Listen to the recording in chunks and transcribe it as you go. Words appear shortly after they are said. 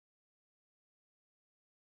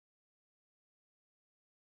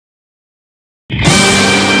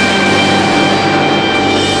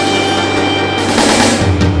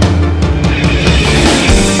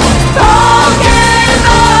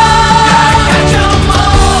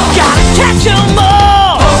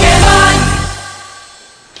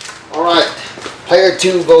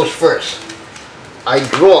2 goes first. I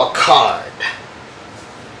draw a card.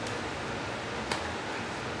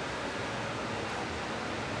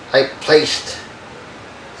 I placed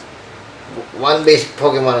one basic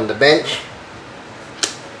Pokemon on the bench,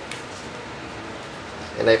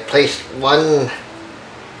 and I placed one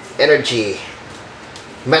energy,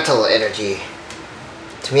 metal energy,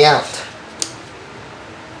 to me out.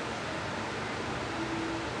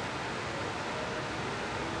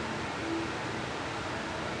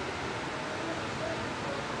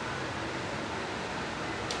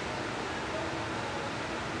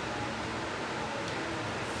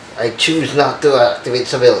 I choose not to activate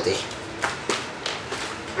its ability.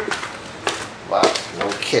 Wow, no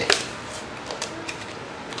kidding.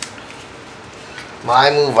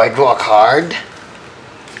 My move, I draw a card.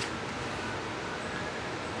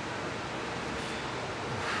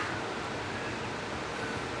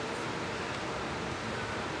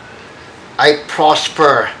 I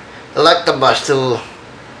prosper Electabuzz to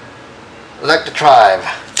Electrive.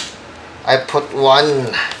 I put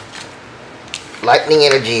one lightning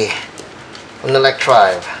energy on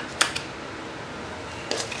Electrive,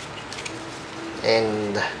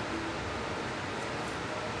 and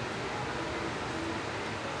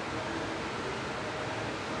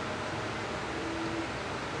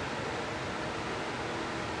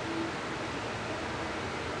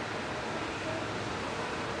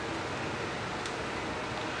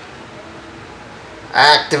I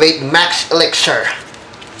activate Max Elixir.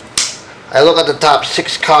 I look at the top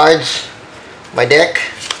 6 cards, my deck,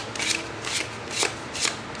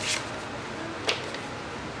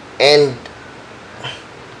 and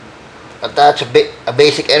attach a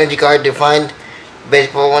basic energy card to find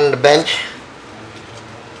basic Pokemon on the bench.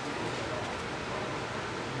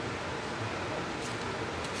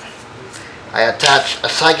 I attach a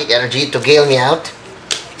psychic energy to gale me out,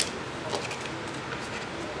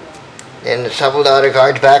 then shuffle the other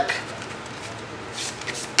cards back.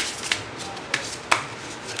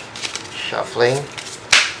 Shuffling,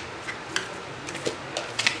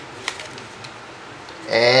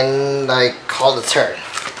 and I call the turn.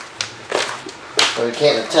 So we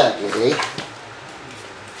can't attack, you see.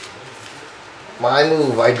 My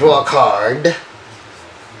move, I draw a card.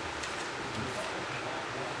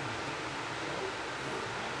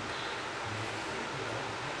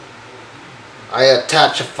 I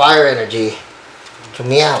attach a fire energy to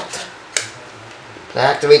me out. I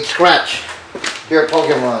activate Scratch. Your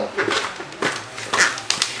Pokemon.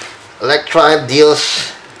 Electrive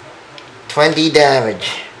deals 20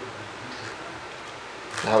 damage.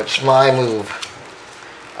 Now it's my move.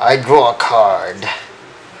 I draw a card.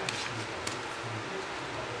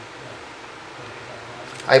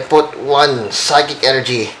 I put one psychic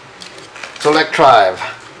energy to Electrive.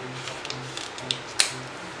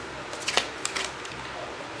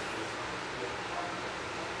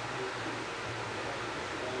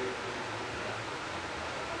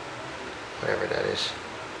 Whatever that is.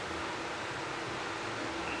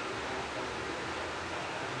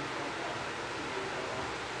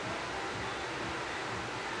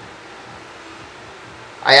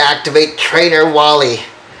 I activate Trainer Wally.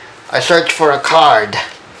 I search for a card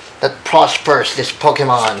that prospers this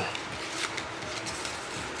Pokemon.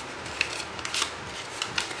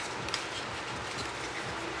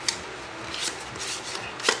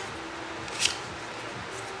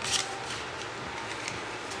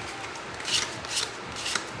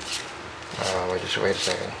 Just wait a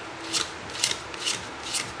second.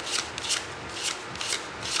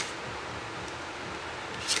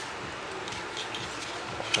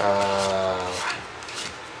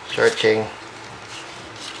 Searching.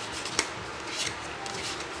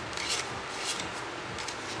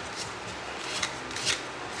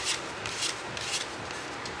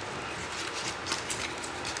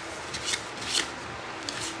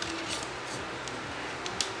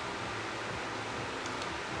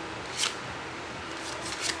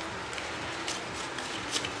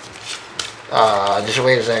 Just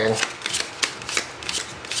wait a second.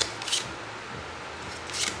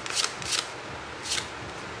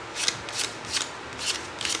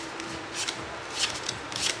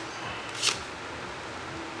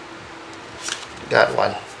 Got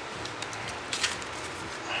one.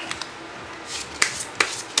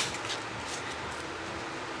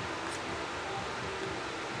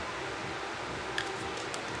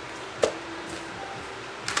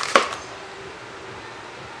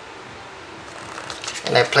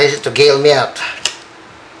 And I place it to gale me out.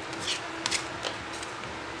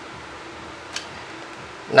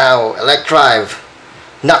 Now, Electrive,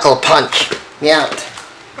 Knuckle Punch, me out.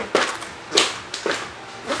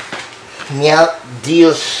 Me out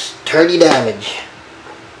deals 30 damage.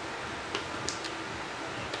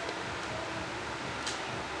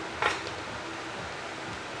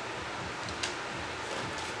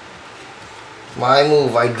 My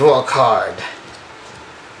move, I draw a card.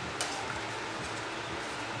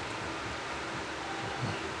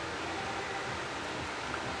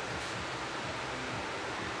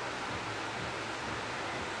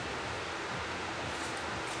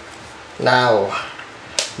 Now,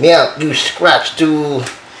 Meowth use Scratch to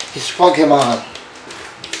his Pokemon.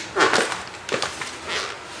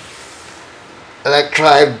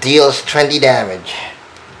 Electrive deals 20 damage.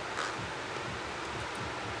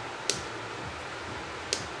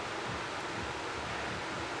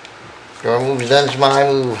 Your move's done, it's my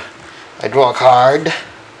move. I draw a card.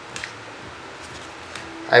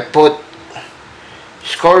 I put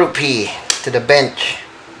Scorupy to the bench.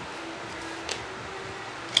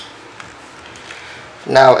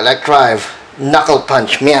 Now Electrive, Knuckle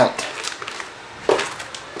Punch, Meowth.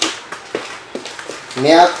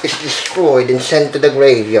 Meowth is destroyed and sent to the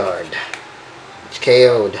graveyard. It's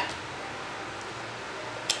KO'd.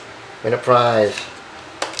 Win a prize.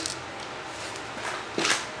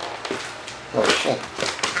 Oh shit.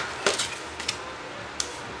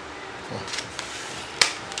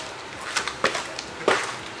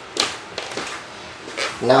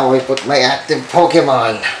 Now I put my active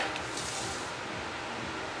Pokemon.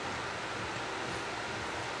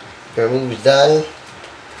 Your move's done.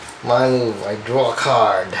 My move, I draw a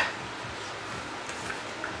card.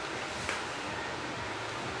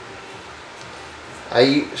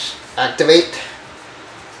 I activate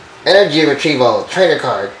Energy Retrieval, Trainer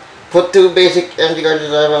card. Put 2 basic energy cards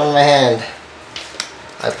on my hand.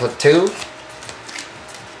 I put 2.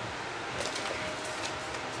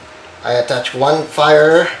 I attach 1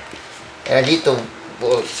 fire energy to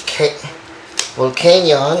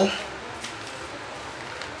Volcanion.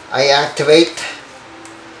 I activate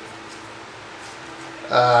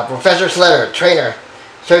Professor's Letter, Trainer.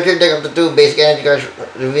 Search your deck of the 2 basic energy cards,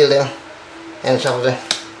 reveal them, and shuffle them.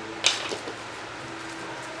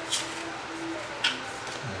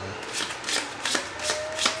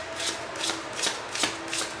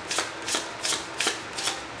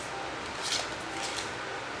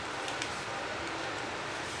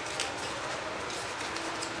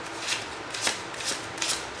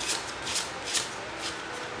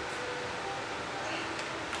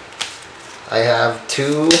 I have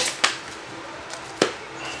 2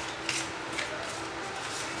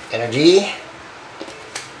 energy.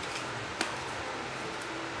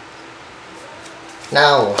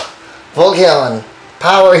 Now, Volcanion,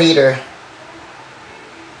 Power Heater.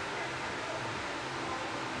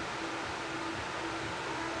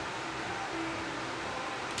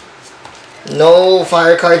 No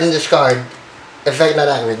fire cards in this card. Effect not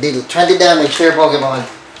active. Deal 20 damage to your Pokemon.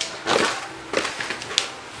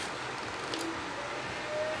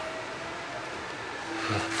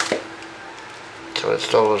 So it's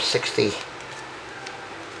total of 60.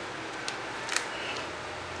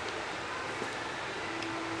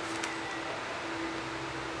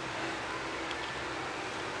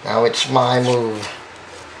 Now it's my move.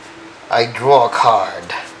 I draw a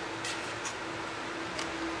card.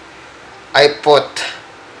 I put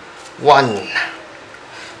 1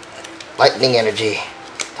 lightning energy.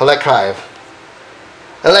 Electrive.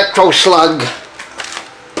 Electro Slug.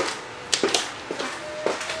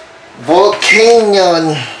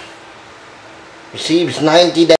 Volcanion receives 90 damage.